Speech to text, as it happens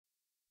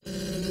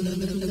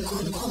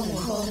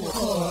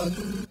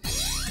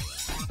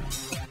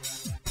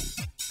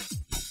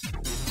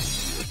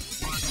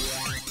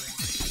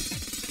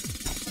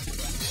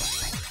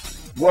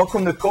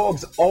Welcome to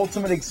Korg's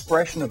ultimate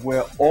expression of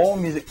where all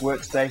music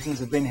workstations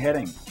have been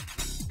heading.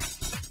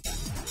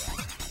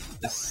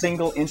 A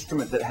single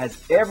instrument that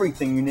has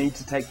everything you need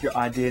to take your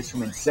ideas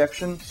from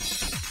inception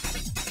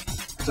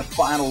to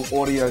final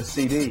audio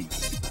CD.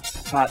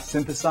 Part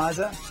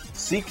synthesizer,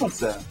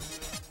 sequencer,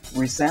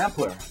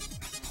 resampler,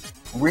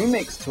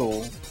 remix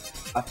tool,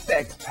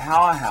 effect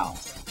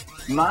powerhouse,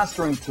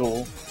 mastering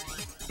tool.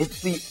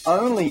 It's the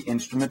only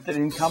instrument that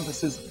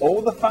encompasses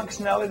all the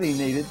functionality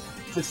needed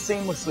to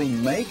seamlessly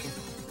make,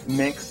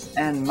 mix,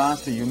 and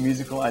master your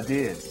musical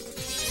ideas.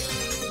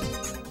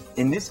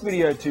 In this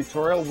video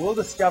tutorial, we'll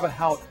discover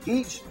how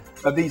each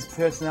of these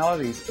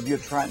personalities of your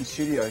Triton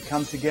Studio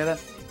come together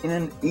in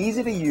an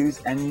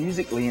easy-to-use and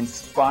musically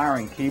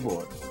inspiring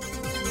keyboard.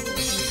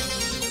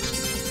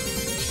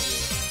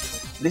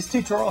 This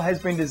tutorial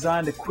has been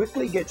designed to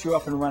quickly get you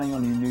up and running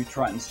on your new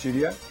Triton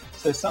Studio,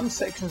 so some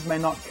sections may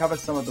not cover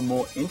some of the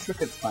more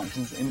intricate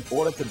functions in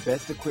order to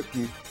best equip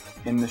you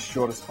in the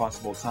shortest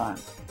possible time.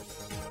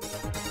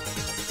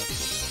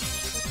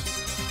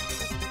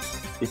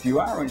 If you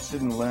are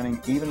interested in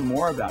learning even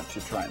more about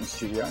your Triton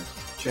Studio,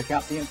 check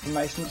out the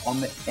information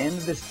on the end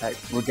of this tape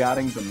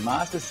regarding the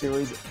Master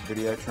Series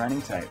video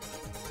training tape.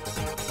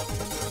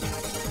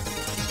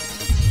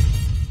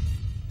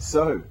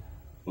 So,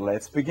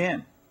 let's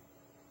begin.